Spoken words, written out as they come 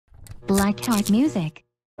Blackheart Music.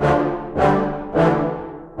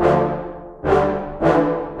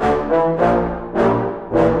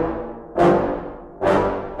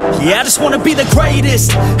 Yeah, I just wanna be the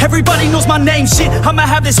greatest. Everybody knows my name, shit. I'ma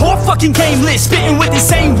have this whole fucking game list, spitting with the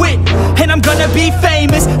same wit, and I'm gonna be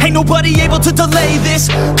famous. Ain't nobody able to delay this.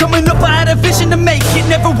 Coming up, I had a vision to make it.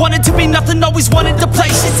 Never wanted to be nothing, always wanted to play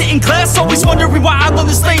shit. Sit in class, always wondering why I love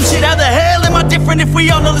the same shit. How the hell am I different if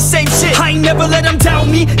we all know the same shit? I ain't never let them doubt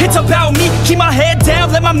me, it's about me. Keep my head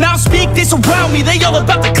down, let my mouth speak. They surround me, they all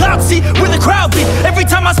about the clout, see where the crowd be. Every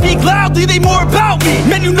time I speak loudly, they more about me.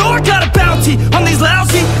 Man, you know I got a bounty on these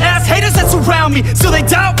lousy ass haters that surround me. Still they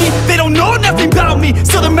doubt me, they don't know nothing about me.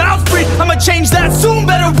 Still their mouths free, I'ma change that soon.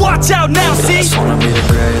 Better watch out now, see? I just wanna be the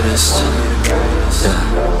greatest.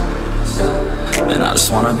 Yeah. And I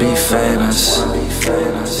just wanna be famous.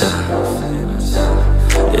 Yeah.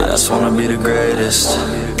 Yeah, I just wanna be the greatest.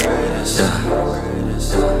 Yeah.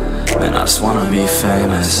 Man, I just wanna be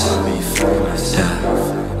famous. Yeah.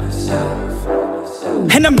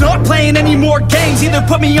 And I'm not playing any more games. Either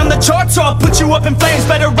put me on the charts or I'll put you up in flames.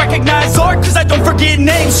 Better recognize art, cause I don't forget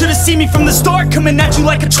names. Should've seen me from the start, coming at you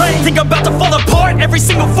like a train. Think I'm about to fall apart every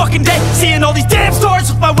single fucking day. Seeing all these damn stars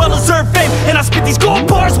with my well-deserved fame. And I spit these gold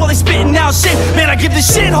bars while they spitting out shit. Man, I give this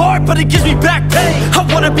shit hard, but it gives me back pain. I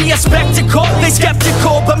wanna be a spectacle, they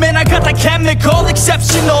skeptical. But man, I got that chemical,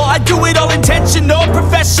 exceptional. I do it all intentional,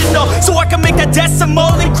 professional, so I can make that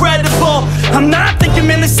decimal incredible. I'm not thinking,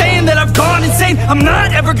 man, they're saying that I've gone insane. I'm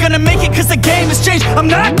not ever gonna make it cause the game has changed. I'm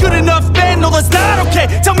not good enough, man, no that's not okay.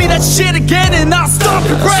 Tell me that shit again and I'll stop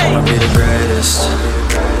your brain. I just wanna be the greatest.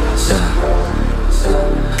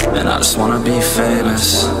 Yeah. And I just wanna be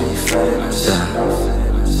famous. Yeah.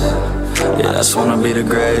 Yeah, I just wanna be the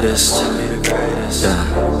greatest. Yeah.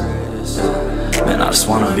 Man, I just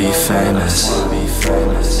wanna be famous.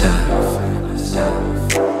 Yeah.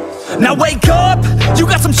 Now wake up, you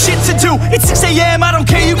got some shit to do. It's 6 AM, I don't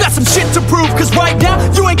care, you got some shit to prove. Cause right now,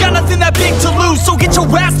 you ain't got nothing that big to lose. So get your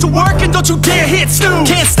ass to work and don't you dare hit snooze.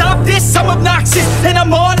 Can't stop this, I'm obnoxious, and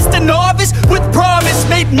I'm honest and novice with promise.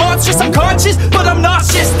 Made monstrous, I'm conscious, but I'm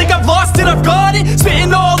nauseous. Think I've lost it, I've got it.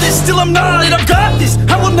 Spitting all this, still I'm not it. I've got this,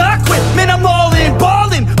 I will not quit. Man, I'm all in,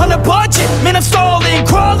 balling, on a budget. Man, I'm stalling,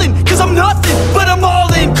 crawling, cause I'm nothing, but I'm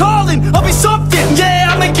all in, calling, I'll be something. Yeah,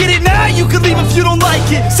 I'ma get it now, you can leave if you don't like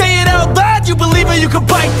it. Say it out loud, you believe it, you can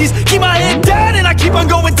bite this. Keep my head down and I keep on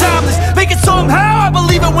going timeless. Make it somehow, I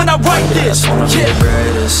believe it when I write this. I just wanna be the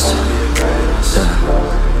greatest.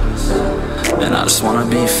 Yeah. And I just wanna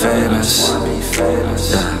be famous.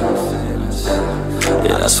 Yeah.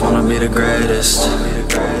 Yeah, I just wanna be the greatest.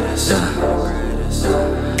 Yeah.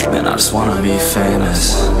 Man, I just wanna be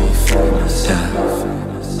famous. Yeah.